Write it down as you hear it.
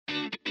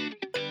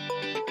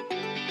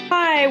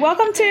Hi,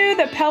 welcome to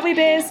the Pelvic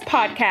Biz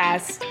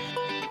podcast.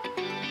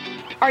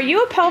 Are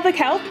you a pelvic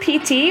health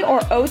PT or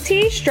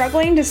OT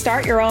struggling to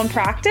start your own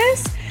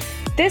practice?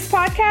 This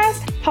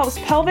podcast helps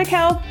pelvic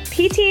health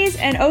PTs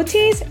and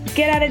OTs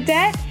get out of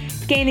debt,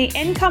 gain the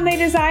income they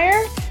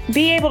desire,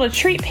 be able to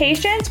treat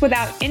patients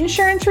without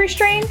insurance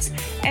restraints,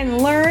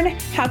 and learn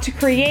how to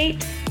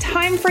create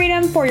time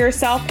freedom for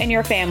yourself and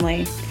your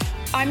family.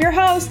 I'm your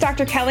host,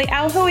 Dr. Kelly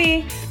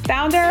Alhui,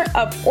 founder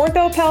of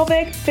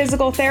Orthopelvic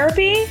Physical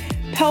Therapy,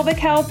 Pelvic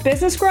Health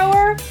Business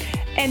Grower,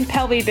 and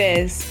Pelvic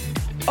Biz.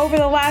 Over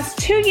the last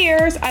 2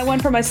 years, I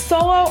went from a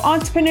solo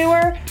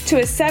entrepreneur to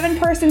a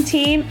 7-person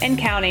team and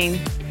counting.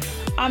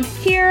 I'm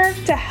here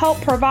to help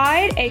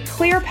provide a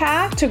clear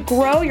path to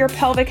grow your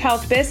pelvic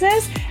health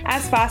business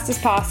as fast as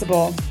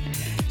possible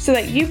so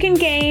that you can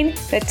gain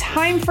the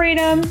time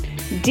freedom,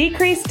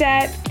 decrease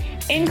debt,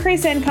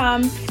 increase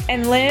income,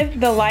 and live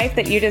the life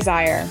that you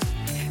desire.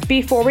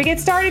 Before we get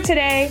started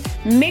today,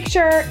 make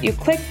sure you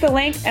click the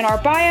link in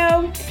our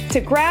bio to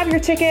grab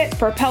your ticket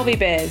for Pelvic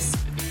Biz.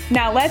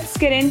 Now let's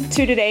get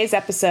into today's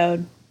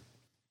episode.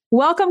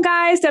 Welcome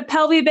guys to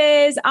Pelvic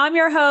Biz. I'm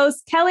your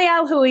host, Kelly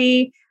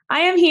Alhui. I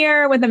am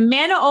here with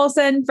Amanda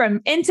Olson from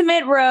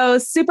Intimate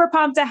Rose. Super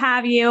pumped to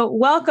have you.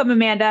 Welcome,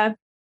 Amanda.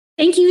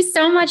 Thank you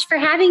so much for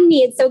having me.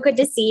 It's so good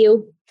to see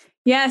you.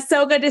 Yeah,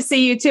 so good to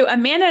see you too.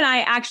 Amanda and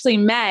I actually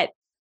met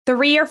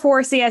 3 or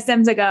 4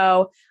 CSMs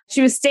ago.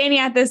 She was standing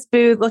at this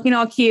booth looking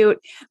all cute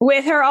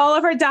with all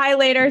of her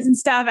dilators and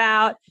stuff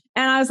out.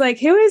 And I was like,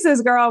 who is this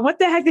girl? What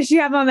the heck does she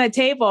have on the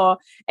table?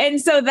 And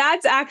so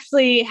that's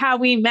actually how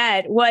we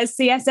met, was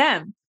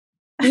CSM.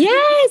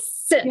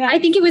 Yes. Yeah. I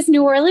think it was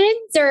New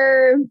Orleans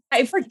or...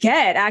 I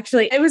forget,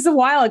 actually. It was a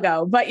while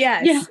ago, but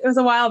yes, It was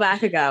a while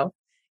back ago.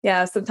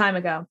 Yeah, some time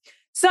ago.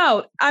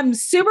 So I'm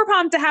super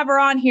pumped to have her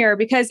on here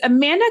because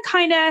Amanda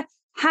kind of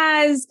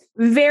has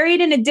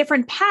varied in a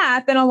different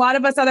path than a lot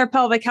of us other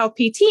pelvic health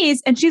PTs,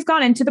 and she's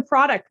gone into the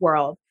product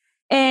world.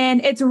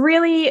 And it's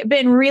really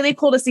been really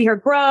cool to see her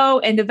grow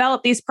and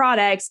develop these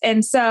products.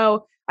 And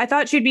so I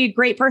thought she'd be a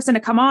great person to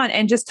come on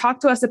and just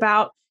talk to us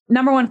about,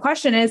 number one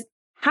question is,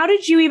 how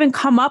did you even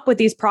come up with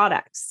these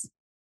products?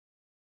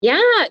 Yeah.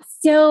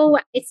 So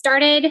it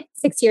started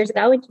 6 years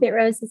ago. Intimate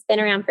Rose has been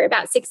around for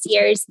about 6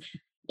 years.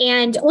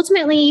 And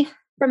ultimately,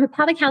 from a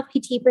pelvic health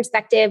PT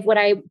perspective, what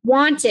I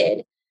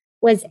wanted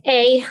was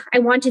I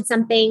wanted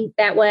something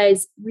that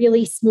was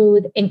really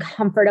smooth and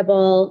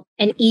comfortable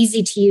and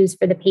easy to use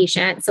for the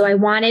patient. So I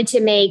wanted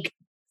to make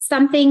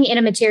something in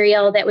a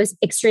material that was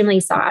extremely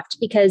soft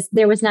because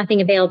there was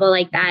nothing available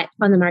like that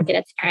on the market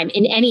at the time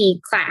in any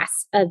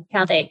class of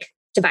pelvic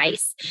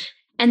device.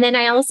 And then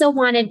I also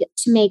wanted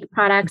to make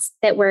products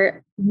that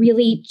were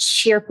really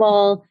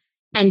cheerful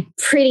and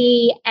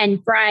pretty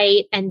and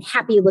bright and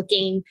happy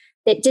looking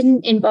that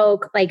didn't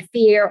invoke like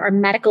fear or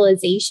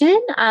medicalization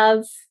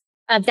of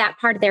that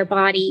part of their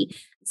body.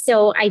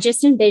 So I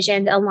just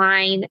envisioned a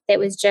line that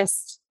was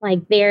just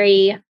like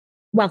very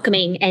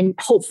welcoming and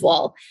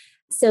hopeful.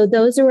 So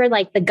those were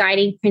like the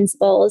guiding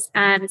principles.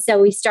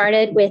 So we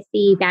started with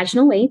the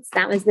vaginal weights.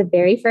 That was the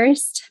very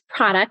first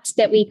product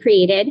that we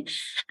created.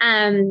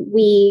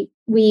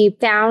 We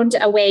found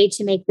a way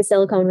to make the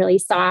silicone really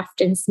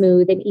soft and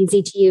smooth and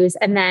easy to use.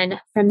 And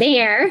then from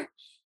there,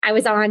 I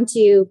was on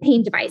to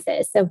pain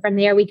devices. So from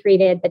there, we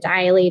created the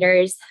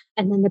dilators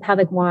and then the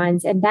pelvic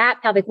wands. And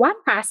that pelvic wand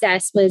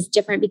process was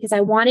different because I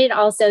wanted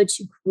also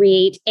to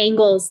create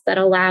angles that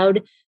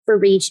allowed for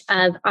reach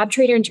of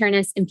obturator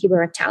internus and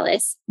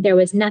puborectalis. There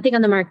was nothing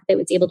on the market that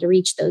was able to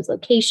reach those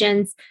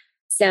locations.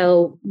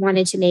 So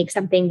wanted to make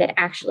something that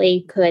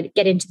actually could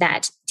get into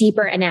that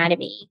deeper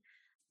anatomy.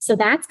 So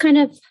that's kind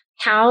of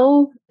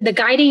how the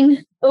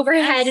guiding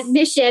overhead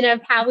mission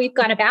of how we've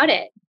gone about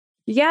it.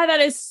 Yeah, that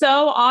is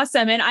so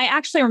awesome. And I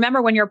actually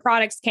remember when your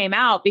products came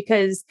out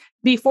because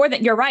before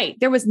that, you're right.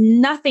 There was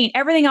nothing.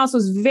 Everything else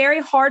was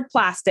very hard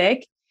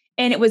plastic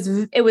and it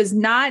was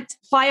not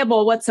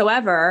pliable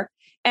whatsoever.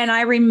 And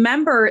I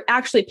remember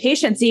actually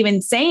patients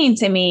even saying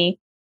to me,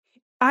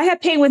 I have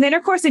pain with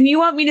intercourse and you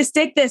want me to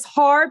stick this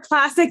hard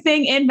plastic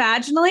thing in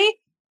vaginally?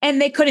 And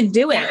they couldn't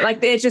do it.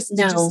 Like it just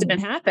didn't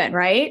happen.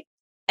 Right.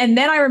 And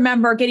then I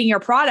remember getting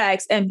your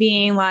products and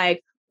being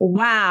like,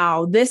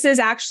 wow, this is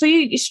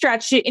actually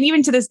stretchy. And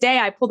even to this day,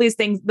 I pull these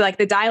things like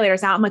the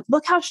dilators out. I'm like,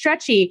 look how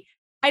stretchy.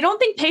 I don't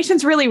think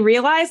patients really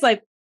realize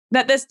like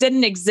that this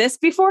didn't exist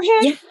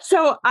beforehand. Yeah.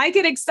 So I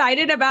get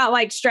excited about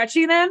like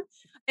stretching them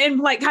and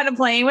like kind of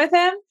playing with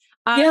them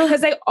because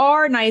they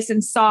are nice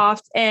and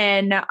soft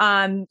and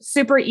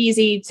super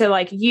easy to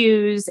like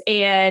use.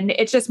 And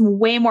it's just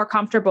way more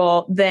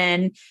comfortable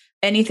than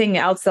anything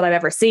else that I've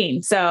ever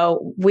seen.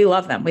 So we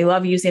love them. We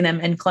love using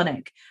them in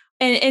clinic.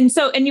 And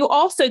you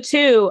also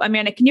too,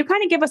 Amanda, can you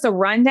kind of give us a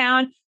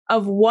rundown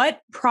of what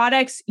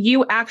products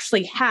you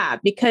actually have?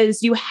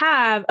 Because you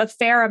have a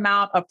fair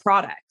amount of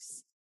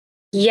products.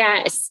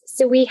 Yes.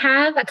 So we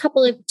have a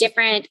couple of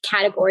different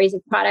categories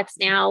of products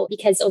now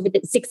because over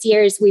the 6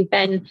 years, we've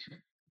been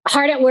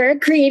hard at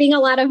work creating a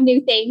lot of new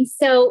things.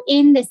 So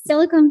in the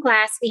silicone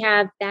class, we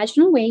have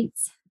vaginal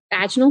weights,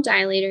 vaginal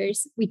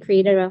dilators. We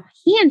created a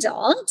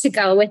handle to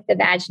go with the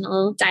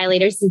vaginal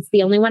dilators. It's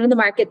the only one on the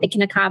market that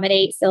can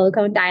accommodate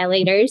silicone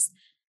dilators.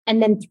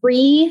 And then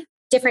 3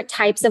 different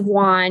types of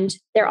wand.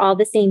 They're all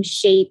the same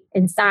shape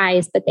and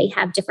size, but they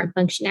have different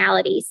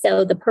functionality.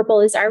 So the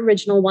purple is our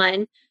original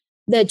one.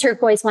 The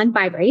turquoise one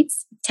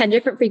vibrates, 10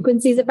 different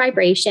frequencies of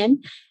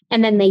vibration.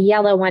 And then the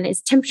yellow one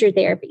is temperature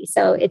therapy.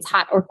 So it's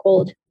hot or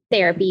cold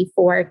therapy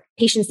for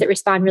patients that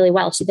respond really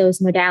well to those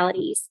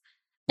modalities.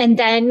 And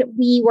then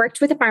we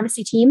worked with a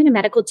pharmacy team and a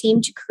medical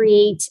team to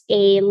create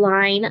a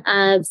line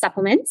of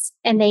supplements.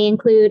 And they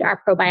include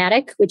our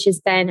probiotic, which has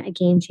been a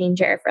game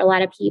changer for a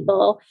lot of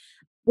people.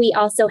 We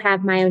also have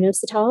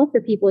myoinositol for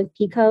people with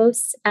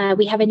PCOS.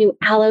 We have a new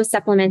aloe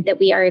supplement that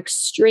we are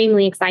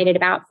extremely excited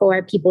about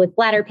for people with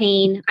bladder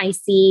pain,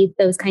 IC,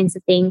 those kinds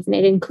of things. And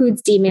it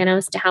includes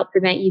D-mannose to help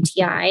prevent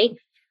UTI.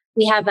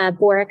 We have a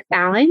boric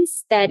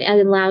balance that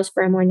allows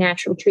for a more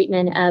natural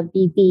treatment of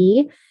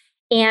BV.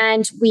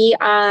 And we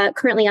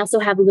currently also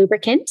have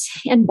lubricant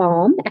and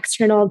balm,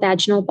 external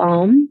vaginal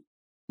balm.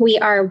 We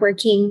are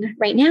working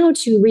right now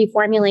to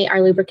reformulate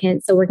our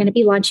lubricant. So we're going to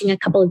be launching a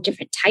couple of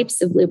different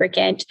types of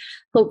lubricant,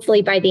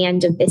 hopefully by the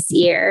end of this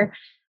year.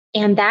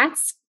 And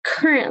that's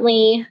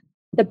currently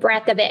the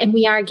breadth of it. And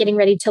we are getting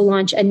ready to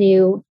launch a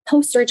new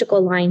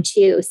post-surgical line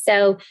too.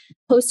 So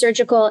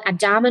post-surgical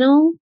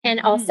abdominal and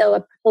also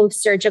a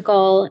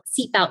post-surgical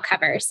seatbelt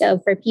cover. So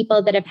for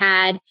people that have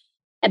had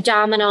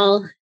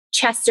abdominal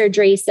chest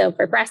surgery, so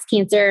for breast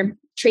cancer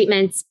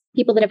treatments,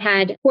 people that have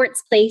had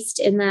ports placed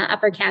in the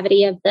upper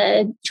cavity of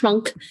the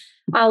trunk,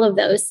 all of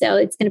those. So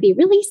it's going to be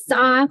really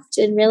soft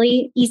and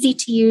really easy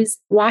to use,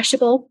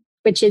 washable,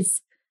 which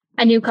is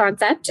a new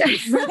concept.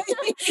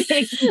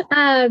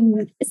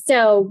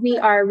 So we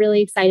are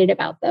really excited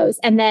about those.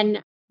 And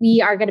then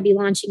we are going to be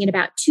launching in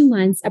about 2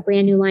 months, a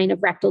brand new line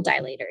of rectal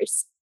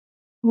dilators.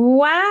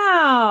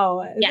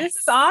 Wow. Yes. This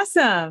is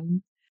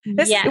awesome.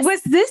 Yes.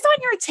 Was this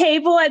on your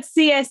table at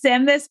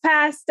CSM this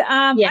past? Yes.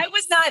 I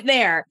was not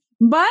there,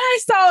 but I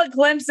saw a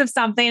glimpse of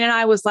something and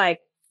I was like,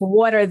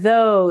 what are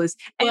those?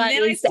 And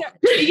then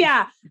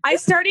I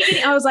started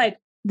getting, I was like,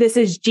 this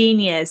is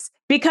genius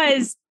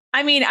because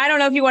I mean, I don't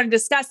know if you want to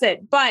discuss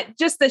it, but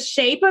just the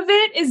shape of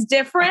it is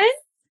different.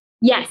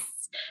 Yes,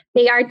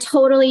 they are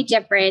totally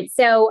different.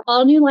 So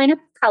all new lineup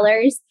of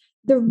colors.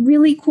 The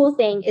really cool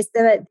thing is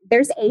that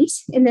there's 8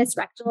 in this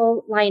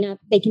rectal lineup.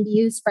 They can be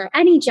used for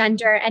any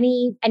gender,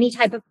 any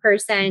type of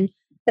person.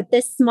 But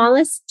the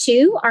smallest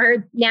 2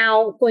 are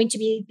now going to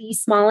be the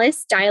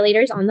smallest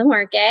dilators on the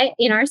market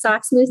in our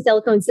soft, smooth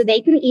silicone. So they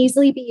can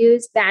easily be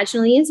used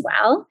vaginally as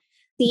well.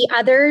 The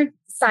other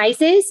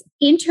sizes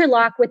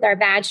interlock with our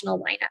vaginal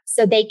lineup.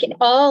 So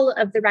all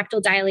of the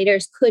rectal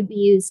dilators could be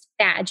used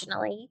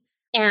vaginally,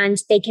 and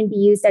they can be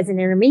used as an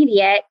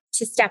intermediate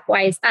to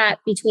stepwise up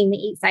between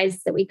the 8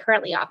 sizes that we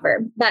currently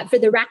offer. But for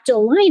the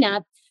rectal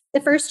lineup,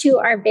 the first 2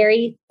 are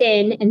very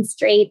thin and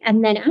straight.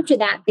 And then after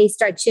that, they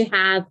start to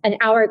have an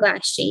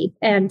hourglass shape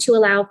to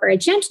allow for a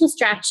gentle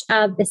stretch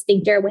of the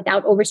sphincter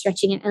without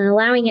overstretching it and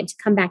allowing it to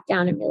come back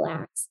down and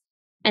relax.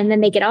 And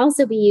then they could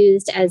also be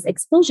used as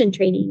expulsion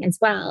training as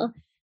well.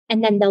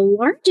 And then the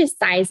largest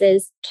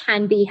sizes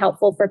can be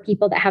helpful for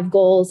people that have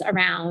goals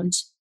around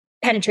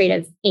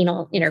penetrative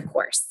anal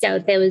intercourse. So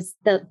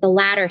the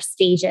latter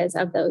stages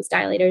of those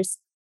dilators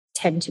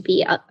tend to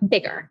be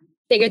bigger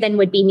than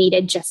would be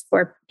needed just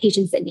for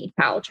patients that need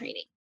bowel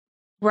training.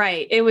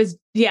 Right. It was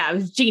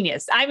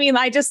genius. I mean,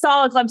 I just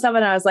saw a glimpse of it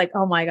and I was like,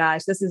 oh my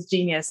gosh, this is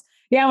genius.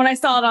 Yeah. When I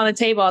saw it on the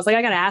table, I was like,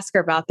 I got to ask her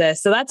about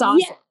this. So that's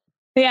awesome.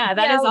 Yeah,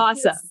 that is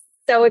awesome.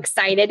 So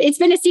excited. It's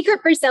been a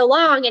secret for so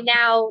long. And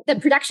now the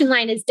production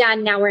line is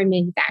done. Now we're in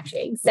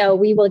manufacturing. So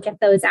we will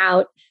get those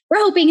out. We're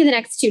hoping in the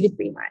next 2 to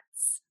 3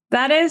 months.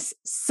 That is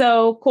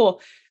so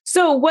cool.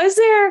 So was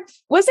there,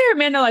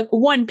 Amanda, like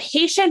one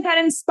patient that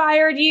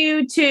inspired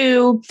you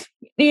to,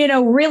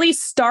 really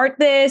start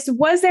this?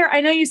 Was there,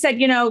 I know you said,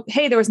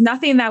 hey, there was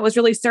nothing that was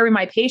really serving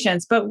my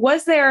patients, but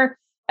was there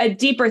a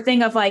deeper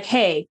thing of like,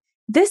 hey,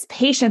 this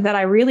patient that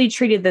I really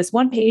treated, this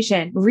one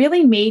patient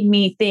really made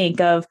me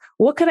think of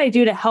what could I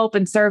do to help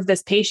and serve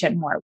this patient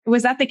more?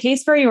 Was that the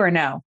case for you or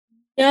no?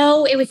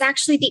 No, it was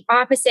actually the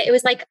opposite. It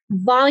was like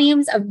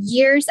volumes of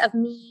years of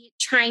me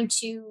trying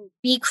to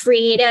be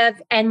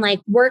creative and like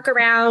work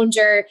around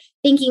or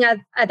thinking of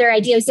other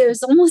ideas. It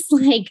was almost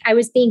like I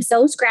was being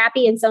so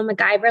scrappy and so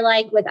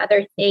MacGyver-like with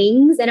other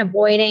things and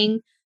avoiding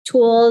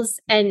tools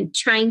and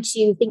trying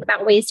to think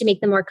about ways to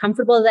make them more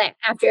comfortable that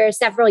after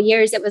several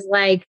years, it was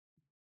like,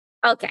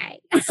 okay,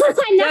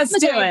 enough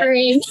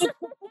MacGyvering.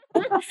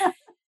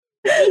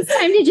 It's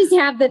time to just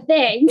have the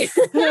thing.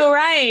 Oh,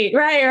 right.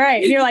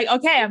 And you're like,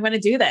 okay, I'm going to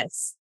do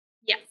this.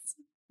 Yes.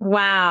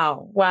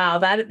 Wow.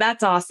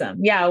 That's awesome.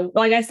 Yeah.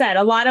 Like I said,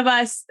 a lot of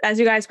us, as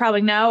you guys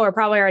probably know, or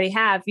probably already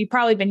have, you've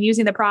probably been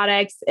using the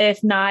products.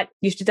 If not,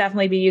 you should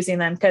definitely be using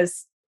them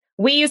because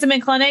we use them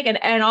in clinic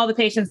and all the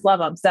patients love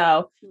them.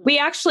 So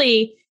it's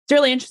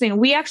really interesting.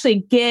 We actually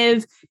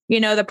give,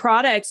 the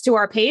products to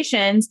our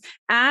patients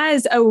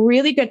as a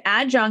really good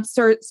adjunct,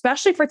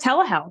 especially for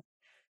telehealth.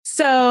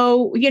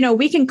 So,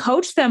 we can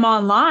coach them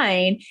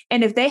online.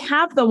 And if they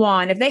have the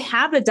wand, if they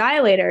have the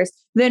dilators,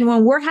 then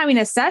when we're having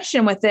a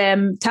session with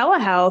them,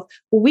 telehealth,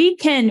 we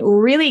can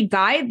really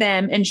guide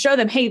them and show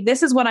them, hey,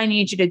 this is what I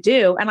need you to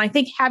do. And I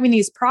think having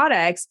these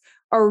products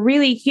are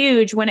really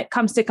huge when it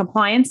comes to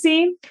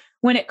compliancy,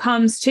 when it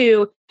comes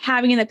to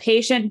having the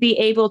patient be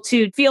able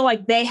to feel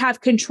like they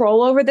have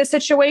control over the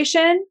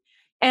situation.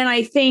 And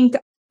I think,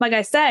 like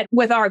I said,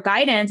 with our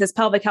guidance as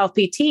pelvic health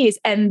PTs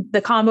and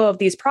the combo of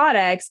these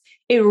products,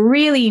 it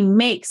really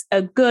makes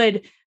a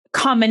good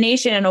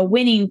combination and a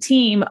winning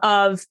team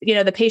of,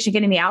 the patient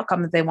getting the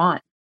outcome that they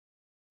want.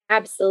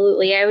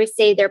 Absolutely. I always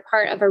say they're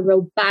part of a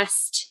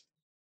robust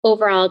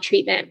overall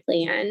treatment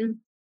plan.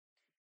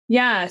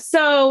 Yeah.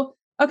 So,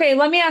 okay,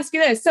 let me ask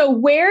you this. So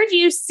where do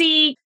you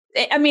see,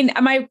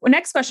 my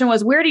next question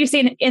was, where do you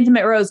see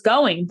Intimate Rose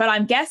going? But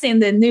I'm guessing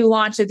the new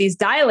launch of these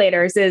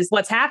dilators is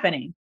what's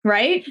happening,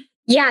 right?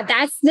 Yeah,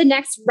 that's the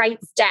next right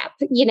step,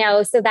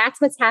 so that's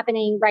what's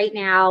happening right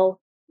now.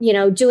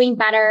 Doing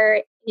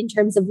better in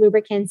terms of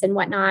lubricants and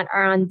whatnot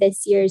are on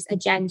this year's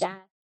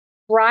agenda.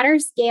 Broader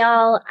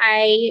scale,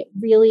 I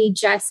really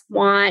just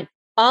want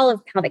all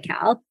of pelvic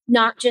health,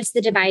 not just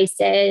the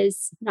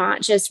devices,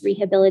 not just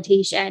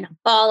rehabilitation,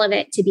 all of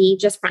it to be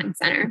just front and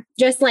center,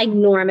 just like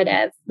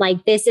normative.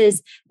 Like this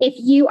is, if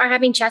you are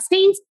having chest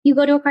pains, you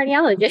go to a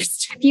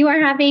cardiologist. If you are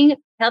having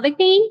pelvic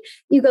pain,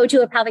 you go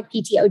to a pelvic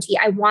PT/OT.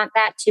 I want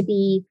that to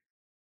be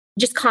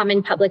just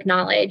common public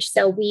knowledge.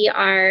 So we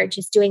are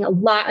just doing a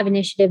lot of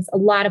initiatives, a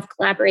lot of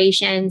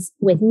collaborations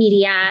with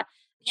media.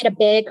 We had a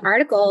big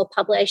article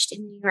published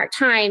in the New York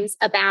Times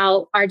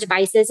about our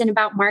devices and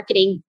about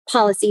marketing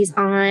policies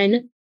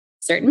on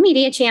certain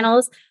media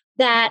channels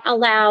that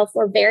allow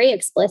for very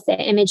explicit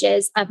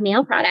images of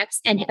male products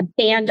and have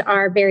banned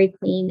our Very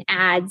Clean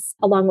ads,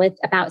 along with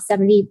about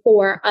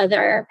 74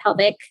 other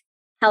pelvic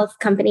health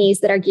companies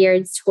that are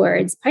geared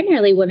towards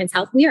primarily women's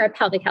health. We are a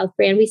pelvic health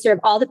brand. We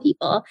serve all the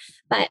people,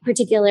 but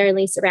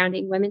particularly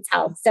surrounding women's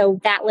health. So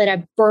that lit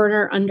a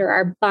burner under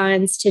our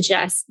buns to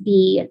just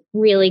be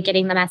really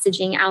getting the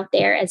messaging out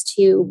there as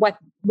to what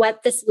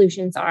the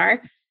solutions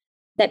are,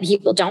 that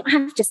people don't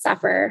have to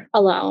suffer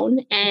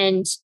alone.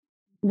 And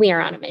we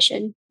are on a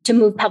mission to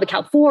move public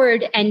health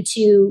forward and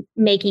to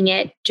making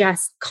it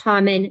just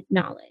common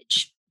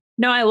knowledge.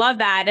 No, I love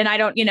that. And I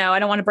don't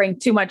want to bring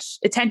too much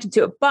attention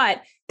to it,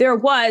 but there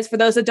was, for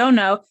those that don't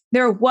know,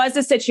 there was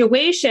a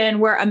situation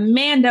where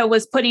Amanda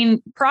was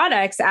putting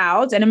products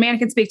out, and Amanda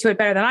can speak to it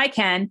better than I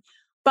can,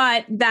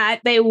 but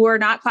that they were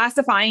not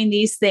classifying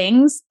these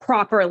things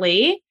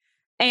properly.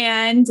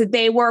 And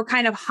they were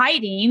kind of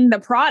hiding the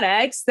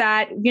products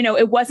that,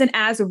 it wasn't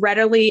as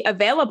readily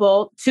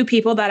available to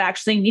people that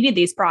actually needed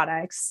these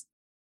products.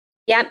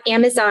 Yep,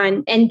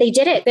 Amazon. And they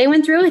did it. They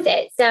went through with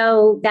it.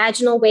 So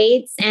vaginal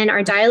weights and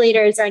our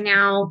dilators are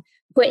now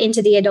put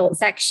into the adult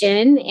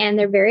section, and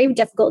they're very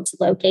difficult to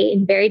locate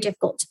and very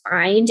difficult to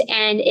find.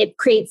 And it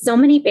creates so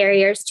many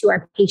barriers to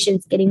our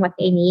patients getting what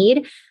they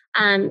need,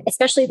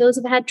 especially those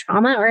who've had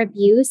trauma or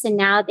abuse. And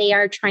now they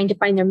are trying to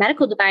find their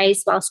medical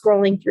device while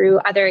scrolling through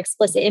other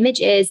explicit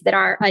images that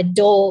are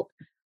adult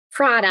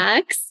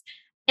products.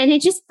 And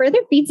it just further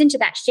feeds into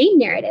that shame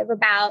narrative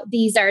about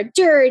these are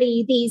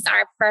dirty, these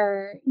are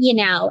for,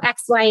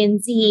 X, Y,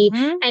 and Z.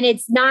 Mm-hmm. And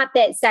it's not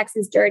that sex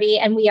is dirty,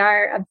 and we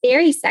are a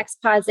very sex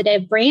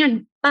positive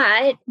brand.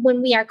 But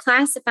when we are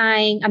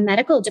classifying a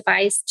medical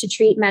device to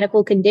treat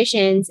medical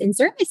conditions in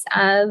service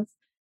of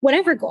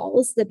whatever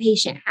goals the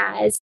patient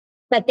has,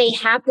 but they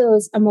have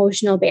those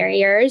emotional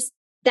barriers,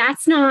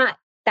 that's not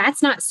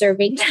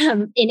serving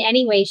them in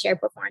any way, shape,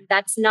 or form.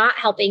 That's not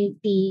helping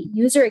the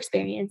user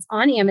experience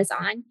on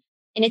Amazon.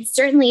 And it's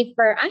certainly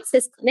for us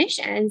as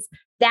clinicians,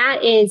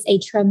 that is a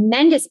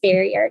tremendous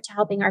barrier to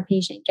helping our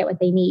patient get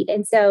what they need.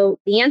 And so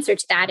the answer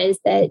to that is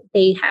that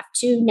they have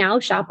to now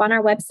shop on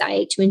our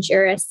website to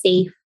ensure a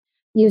safe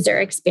user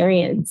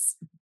experience.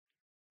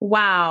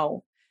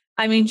 Wow.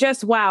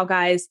 Just wow,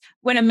 guys.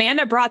 When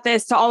Amanda brought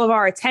this to all of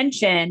our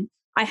attention,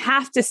 I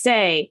have to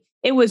say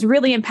it was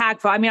really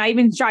impactful. I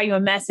even shot you a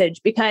message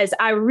because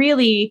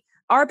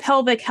our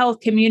pelvic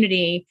health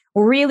community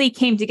really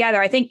came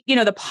together. I think,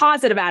 the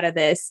positive out of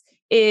this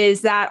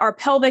is that our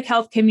pelvic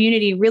health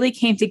community really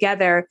came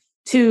together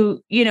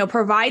to,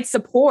 provide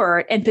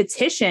support and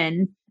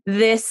petition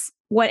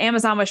what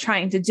Amazon was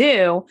trying to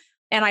do.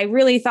 And I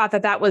really thought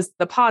that was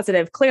the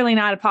positive, clearly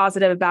not a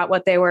positive about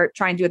what they were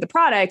trying to do with the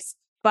products.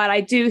 But I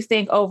do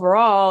think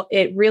overall,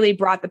 it really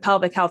brought the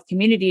pelvic health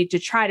community to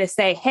try to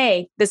say,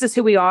 hey, this is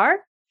who we are.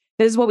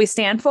 This is what we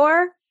stand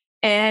for.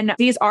 And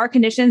these are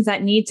conditions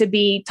that need to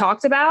be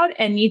talked about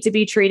and need to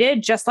be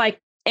treated just like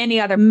any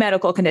other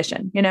medical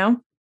condition,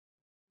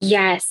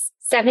 Yes,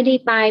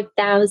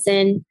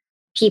 75,000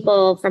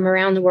 people from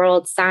around the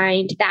world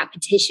signed that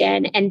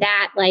petition. And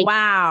that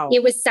wow,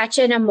 it was such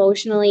an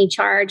emotionally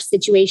charged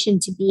situation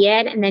to be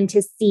in. And then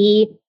to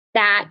see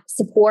that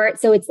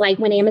support. So it's like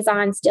when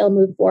Amazon still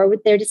moved forward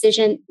with their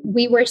decision,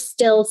 we were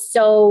still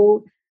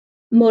so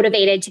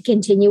motivated to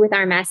continue with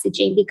our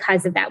messaging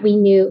because of that. We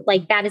knew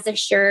like that is a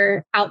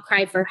sure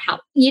outcry for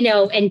help,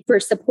 and for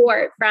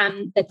support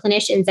from the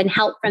clinicians and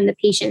help from the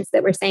patients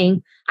that were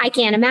saying, I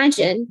can't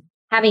imagine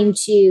having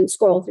to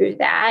scroll through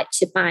that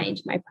to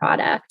find my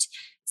product.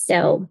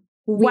 So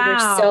we were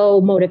so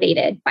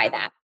motivated by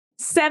that.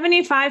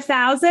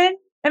 75,000?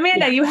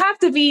 Amanda, you have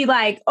to be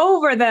like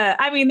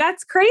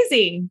that's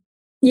crazy.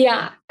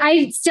 Yeah,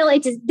 it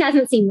just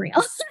doesn't seem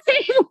real.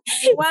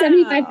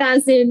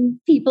 75,000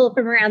 people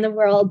from around the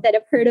world that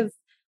have heard of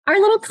our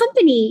little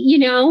company,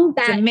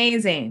 That's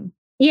amazing.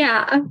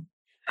 Yeah.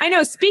 I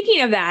know.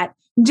 Speaking of that,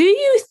 do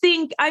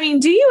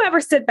you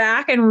ever sit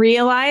back and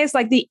realize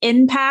like the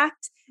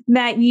impact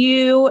that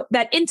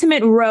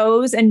Intimate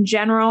Rose in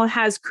general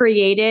has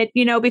created,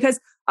 because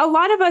a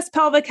lot of us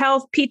pelvic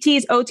health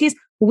PTs, OTs,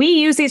 we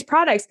use these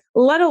products,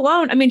 let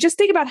alone, just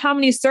think about how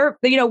many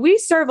we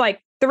serve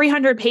like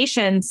 300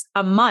 patients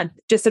a month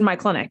just in my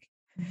clinic,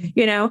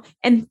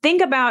 and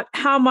think about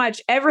how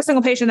much every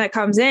single patient that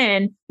comes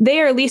in,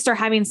 they at least are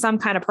having some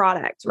kind of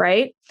product,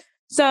 right?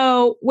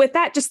 So with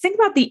that, just think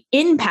about the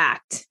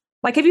impact.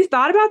 Like, have you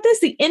thought about this?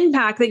 The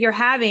impact that you're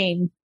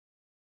having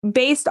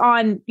based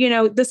on,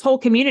 this whole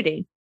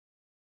community?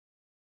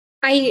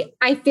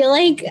 I feel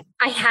like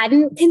I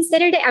hadn't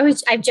considered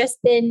it. I've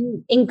just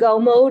been in go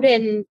mode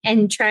and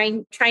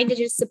trying to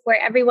just support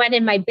everyone.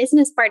 And my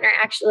business partner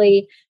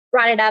actually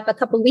brought it up a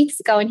couple of weeks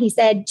ago. And he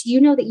said, do you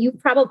know that you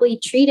probably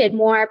treated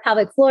more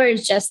pelvic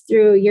floors just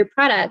through your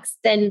products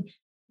than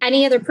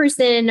any other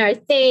person or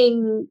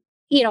thing,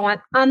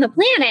 on the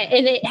planet?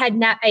 And it had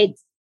not,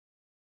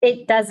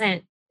 it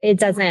doesn't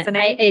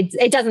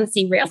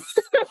seem real.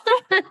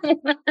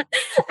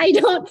 I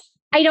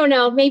don't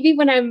know. Maybe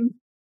when I'm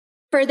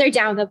further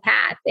down the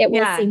path, it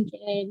will sink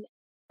in,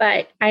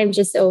 but I'm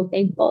just so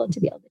thankful to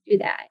be able to do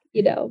that,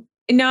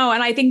 No,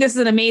 and I think this is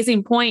an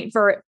amazing point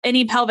for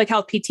any pelvic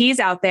health PTs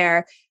out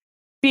there.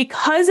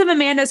 Because of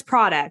Amanda's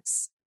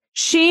products,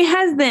 she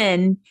has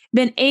then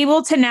been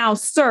able to now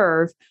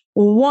serve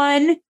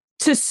one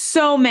to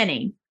so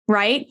many,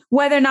 right?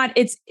 Whether or not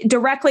it's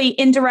directly,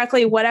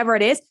 indirectly, whatever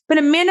it is. But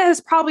Amanda has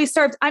probably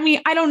served,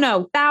 I don't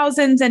know,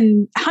 thousands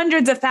and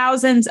hundreds of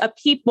thousands of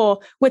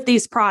people with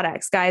these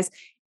products, guys.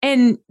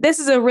 And this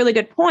is a really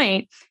good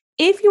point.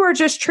 If you are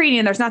just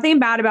treating, there's nothing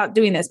bad about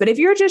doing this, but if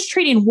you're just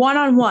treating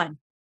one-on-one,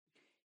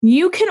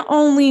 you can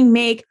only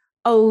make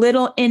a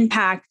little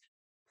impact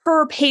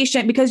per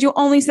patient because you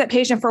only see that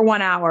patient for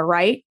 1 hour,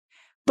 right?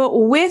 But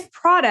with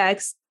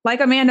products like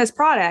Amanda's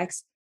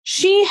products,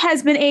 she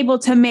has been able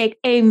to make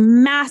a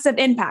massive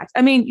impact.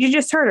 You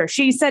just heard her.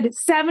 She said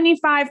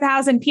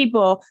 75,000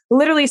 people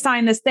literally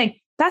signed this thing.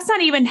 That's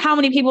not even how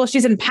many people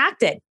she's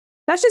impacted.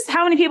 That's just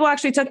how many people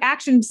actually took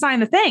action to sign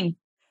the thing.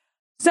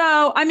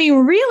 So,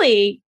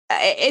 really,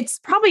 it's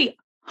probably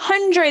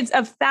hundreds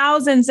of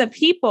thousands of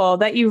people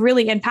that you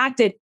really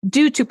impacted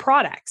due to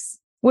products,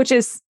 which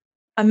is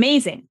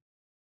amazing.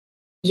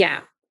 Yeah,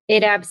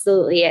 it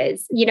absolutely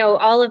is.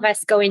 All of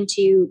us go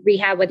into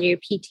rehab, whether you're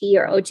PT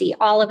or OT,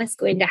 all of us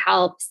go into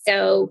help.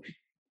 So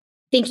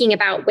thinking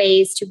about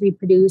ways to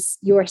reproduce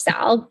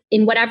yourself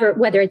in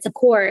whether it's a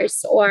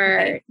course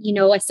or,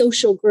 a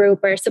social group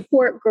or a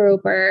support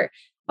group or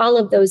all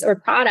of those or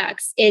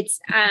products, it's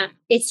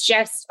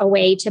just a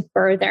way to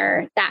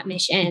further that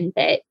mission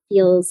that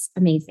feels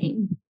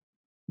amazing.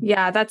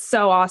 Yeah, that's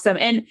so awesome.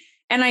 And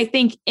I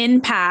think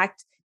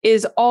impact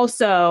is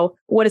also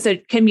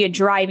can be a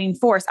driving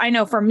force. I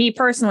know for me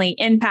personally,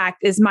 impact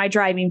is my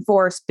driving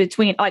force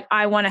between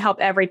I want to help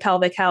every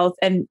pelvic health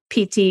and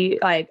PT,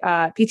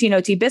 PT and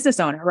OT business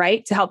owner,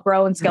 right? To help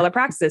grow and scale their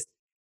practices.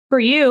 For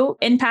you,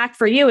 impact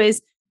for you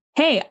is,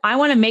 hey, I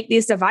want to make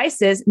these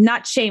devices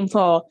not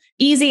shameful,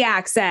 easy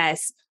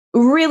access,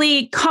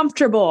 really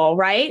comfortable,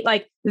 right?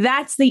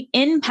 That's the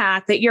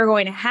impact that you're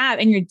going to have.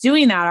 And you're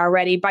doing that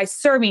already by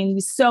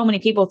serving so many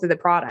people through the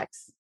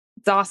products.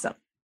 It's awesome.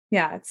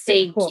 Yeah.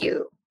 Thank cool.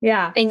 you.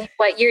 Yeah. And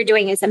what you're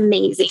doing is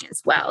amazing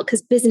as well,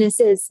 because business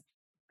is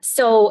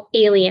so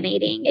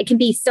alienating. It can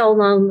be so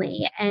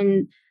lonely.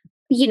 And,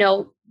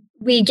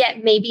 we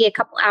get maybe a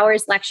couple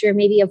hours lecture,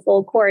 maybe a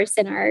full course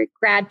in our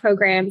grad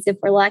programs if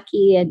we're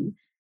lucky. And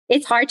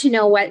it's hard to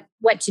know what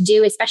to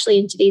do, especially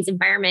in today's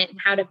environment, and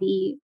how to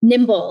be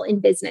nimble in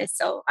business.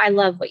 So I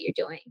love what you're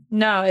doing.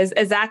 No,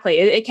 exactly.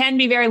 It can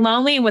be very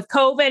lonely. And with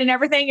COVID and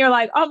everything, you're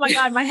like, oh my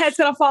God, my head's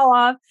going to fall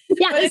off.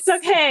 Yes. But it's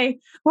okay.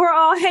 We're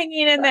all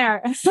hanging in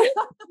there.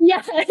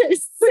 Yes.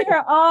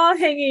 We're all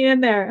hanging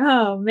in there.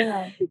 Oh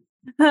man.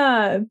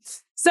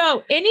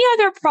 So any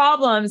other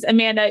problems,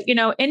 Amanda,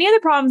 any other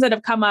problems that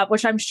have come up,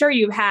 which I'm sure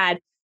you've had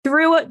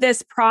through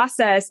this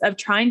process of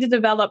trying to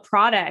develop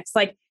products?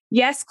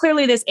 Yes,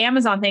 clearly this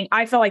Amazon thing,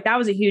 I feel like that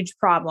was a huge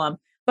problem.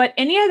 But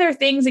any other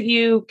things that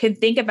you can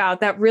think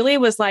about that really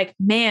was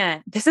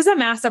man, this is a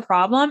massive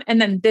problem. And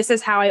then this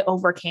is how I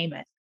overcame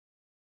it.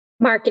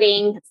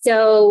 Marketing.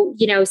 So,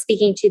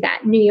 speaking to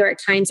that New York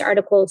Times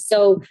article.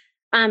 So,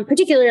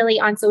 particularly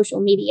on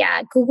social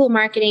media, Google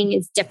marketing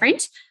is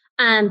different.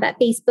 But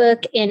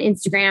Facebook and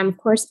Instagram, of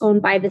course,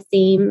 owned by the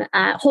same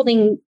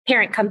holding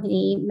parent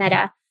company,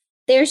 Meta.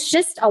 there's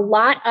just a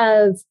lot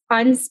of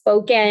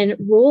unspoken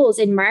rules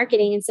in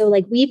marketing. And so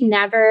like we've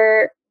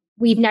never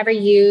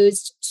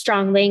used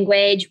strong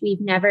language.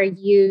 We've never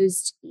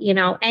used,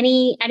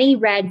 any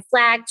red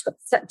flag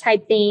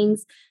type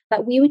things,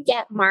 but we would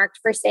get marked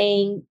for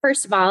saying,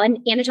 first of all,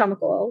 an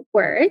anatomical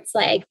words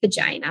like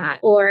vagina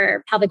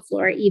or pelvic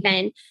floor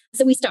even.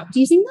 So we stopped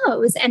using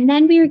those. And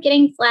then we were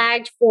getting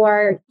flagged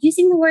for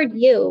using the word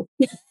you.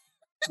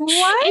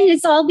 What? And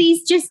it's all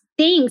these just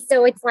things.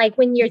 So it's like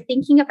when you're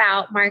thinking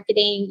about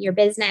marketing your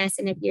business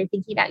and if you're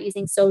thinking about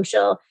using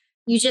social,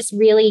 you just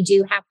really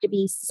do have to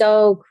be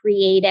so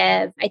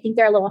creative. I think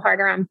they're a little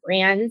harder on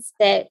brands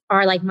that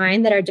are like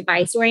mine that are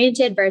device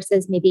oriented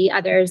versus maybe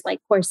others like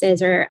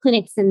courses or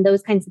clinics and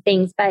those kinds of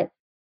things. But,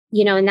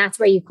 and that's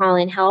where you call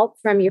in help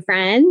from your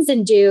friends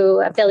and do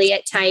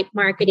affiliate type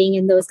marketing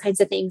and those kinds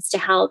of things to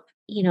help,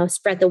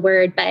 spread the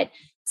word. But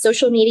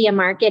social media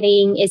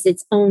marketing is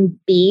its own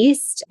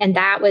beast. And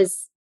that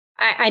was,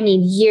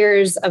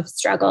 years of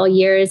struggle,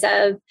 years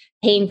of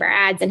paying for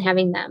ads and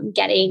having them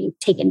getting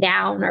taken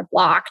down or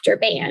blocked or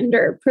banned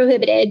or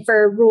prohibited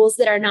for rules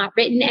that are not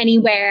written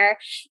anywhere.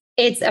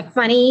 It's a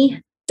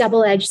funny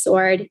double-edged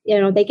sword.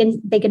 They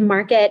can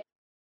market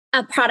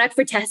a product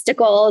for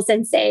testicles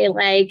and say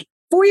like,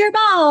 for your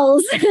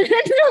balls,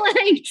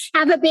 like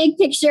have a big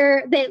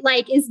picture that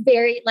like is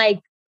very like,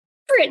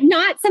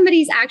 not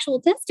somebody's actual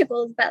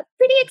testicles, but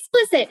pretty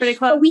explicit. Pretty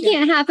close, but we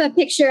can't have a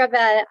picture of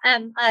a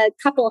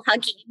couple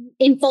hugging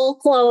in full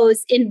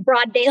clothes in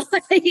broad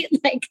daylight,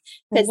 like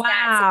because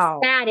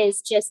that is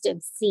just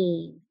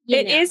obscene.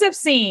 It is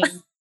obscene.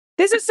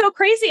 This is so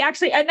crazy.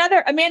 Actually,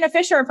 Amanda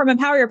Fisher from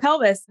Empower Your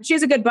Pelvis.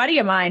 She's a good buddy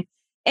of mine,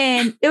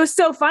 and it was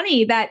so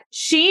funny that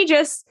she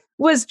just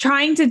was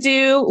trying to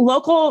do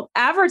local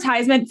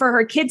advertisement for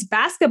her kids'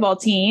 basketball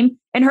team,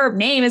 and her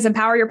name is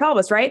Empower Your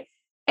Pelvis, right?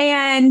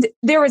 And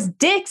there was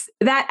Dick's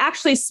that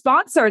actually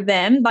sponsored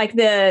them, like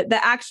the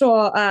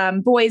actual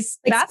boys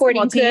like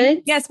basketball team.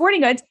 Goods. Yeah,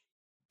 sporting goods.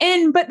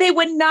 But they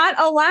would not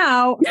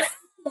allow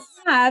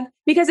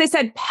because they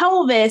said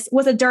pelvis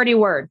was a dirty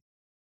word.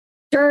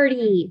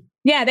 Dirty.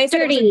 Yeah, they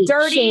said it was a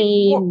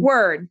dirty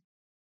word.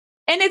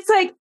 And it's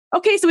like,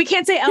 okay, so we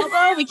can't say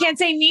elbow, we can't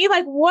say knee.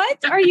 Like, what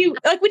are you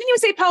like? We didn't even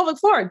say pelvic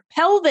floor.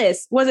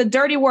 Pelvis was a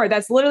dirty word.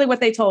 That's literally what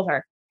they told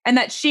her, and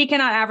that she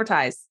cannot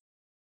advertise.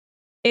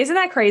 Isn't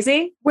that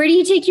crazy? Where do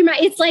you take your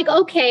money? It's like,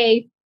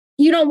 okay,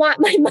 you don't want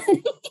my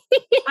money.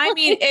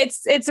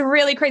 It's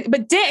really crazy.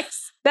 But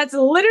Dick's, that's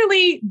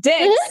literally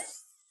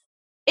Dick's,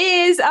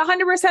 is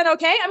 100%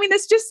 okay.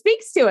 This just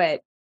speaks to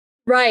it.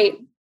 Right.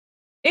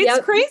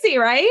 It's crazy,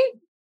 right?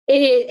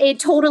 It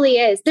totally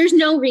is. There's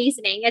no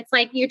reasoning. It's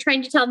like you're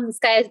trying to tell them the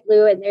sky is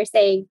blue and they're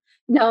saying,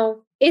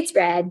 no, it's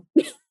red.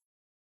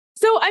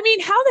 So, how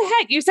the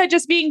heck? You said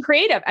just being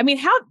creative.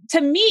 How,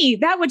 to me,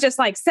 that would just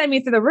like send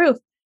me through the roof.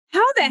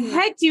 How the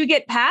heck do you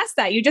get past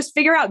that? You just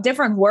figure out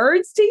different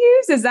words to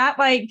use? Is that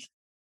like...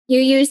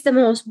 You use the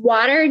most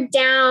watered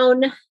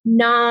down,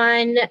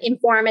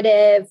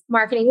 non-informative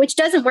marketing, which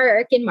doesn't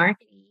work in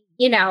marketing,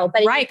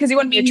 but right. Because you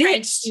want to be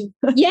niche.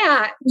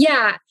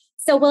 Yeah.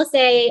 So we'll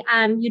say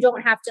you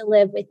don't have to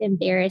live with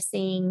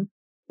embarrassing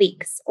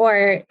leaks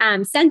or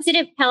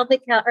sensitive health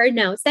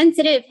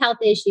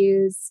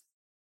issues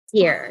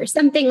here, or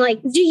something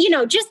like,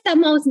 just the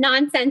most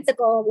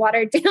nonsensical,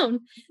 watered down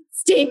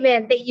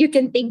statement that you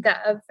can think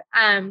of.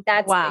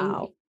 That's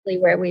basically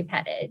where we've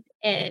headed,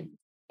 and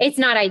it's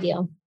not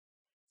ideal.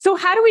 So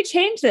how do we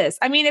change this?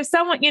 If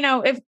someone,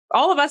 if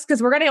all of us,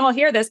 because we're going to all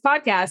hear this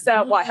podcast,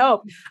 so I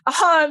hope,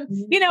 how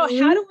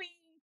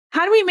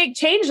do we make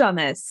change on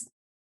this?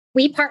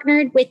 We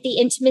partnered with the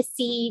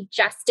Intimacy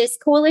Justice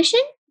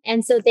Coalition.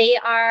 And so they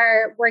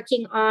are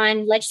working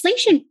on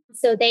legislation.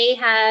 So they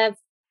have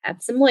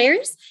some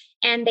lawyers,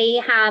 and they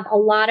have a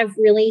lot of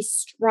really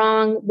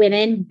strong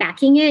women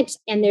backing it.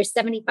 And there's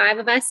 75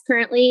 of us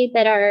currently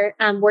that are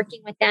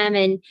working with them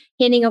and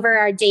handing over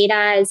our data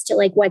as to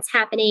like what's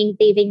happening.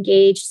 They've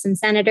engaged some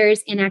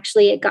senators, and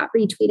actually it got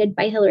retweeted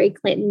by Hillary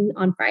Clinton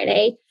on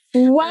Friday.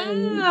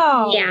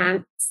 Wow. Yeah.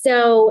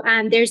 So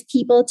there's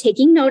people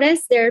taking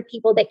notice. There are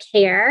people that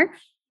care.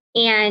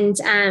 And,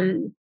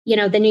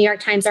 the New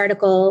York Times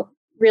article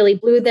really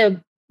blew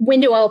the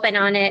window open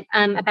on it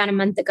about a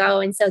month ago.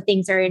 And so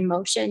things are in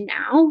motion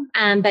now,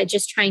 but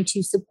just trying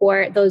to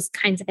support those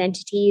kinds of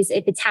entities.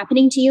 If it's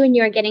happening to you and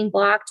you're getting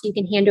blocked, you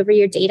can hand over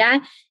your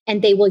data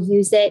and they will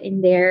use it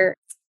in their,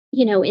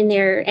 in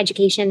their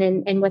education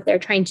and what they're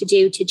trying to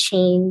do to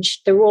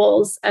change the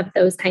rules of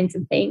those kinds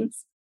of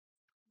things.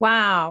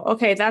 Wow.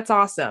 Okay. That's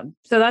awesome.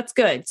 So that's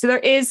good. So there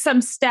is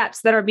some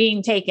steps that are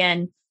being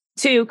taken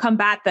to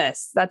combat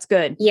this. That's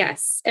good.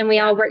 Yes. And we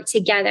all work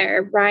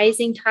together.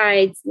 Rising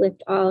tides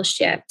lift all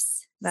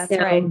ships. That's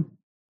right.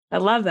 I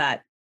love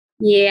that.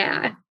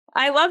 Yeah.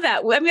 I love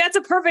that. That's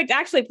a perfect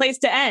actually place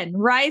to end.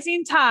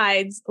 Rising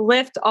tides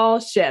lift all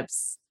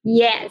ships.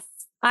 Yes.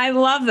 I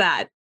love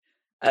that.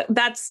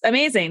 That's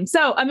amazing.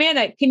 So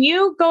Amanda, can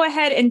you go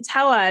ahead and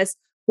tell us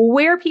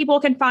where people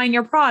can find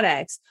your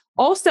products?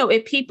 Also,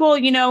 if people,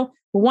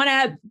 want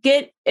to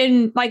get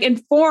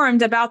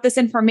informed about this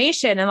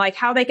information and like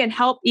how they can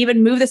help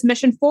even move this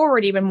mission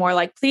forward even more,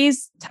 like,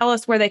 please tell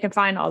us where they can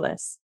find all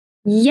this.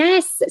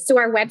 Yes. So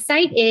our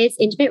website is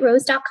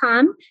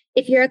intimaterose.com.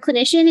 If you're a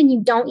clinician and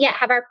you don't yet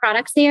have our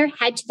products there,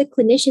 head to the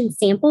clinician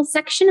sample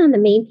section on the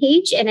main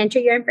page and enter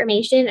your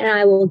information, and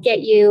I will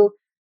get you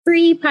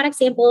free product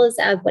samples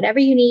of whatever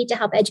you need to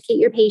help educate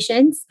your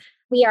patients.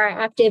 We are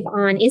active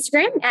on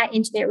Instagram at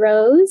Intimate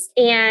Rose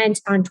and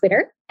on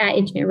Twitter at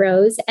Intimate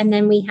Rose. And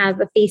then we have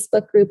a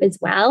Facebook group as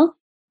well.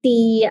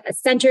 The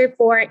Center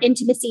for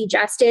Intimacy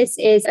Justice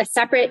is a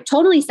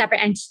totally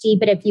separate entity.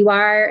 But if you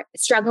are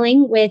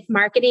struggling with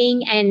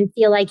marketing and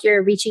feel like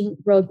you're reaching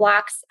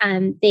roadblocks,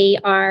 they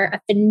are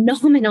a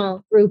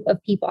phenomenal group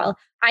of people.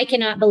 I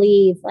cannot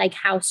believe like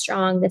how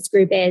strong this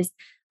group is.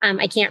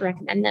 I can't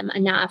recommend them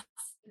enough.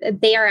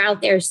 They are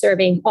out there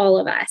serving all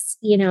of us,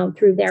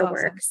 through their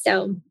work.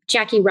 So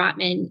Jackie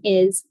Rotman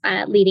is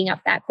leading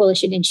up that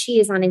coalition, and she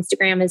is on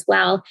Instagram as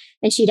well.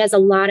 And she does a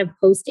lot of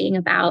posting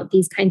about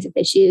these kinds of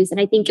issues. And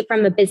I think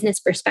from a business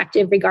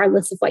perspective,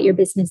 regardless of what your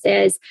business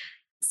is,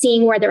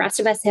 seeing where the rest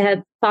of us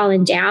have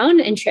fallen down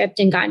and tripped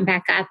and gotten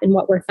back up and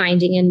what we're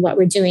finding and what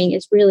we're doing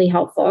is really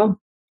helpful.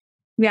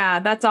 Yeah,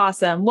 that's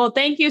awesome. Well,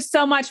 thank you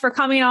so much for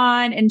coming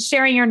on and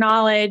sharing your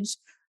knowledge.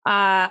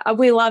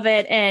 We love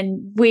it, and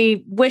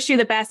we wish you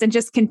the best, and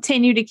just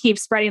continue to keep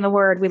spreading the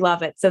word. We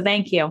love it. So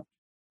thank you.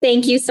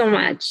 Thank you so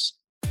much.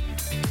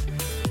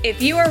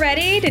 If you are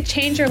ready to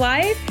change your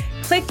life,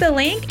 click the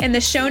link in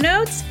the show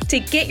notes to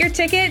get your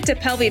ticket to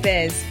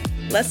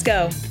PelviBiz. Let's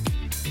go.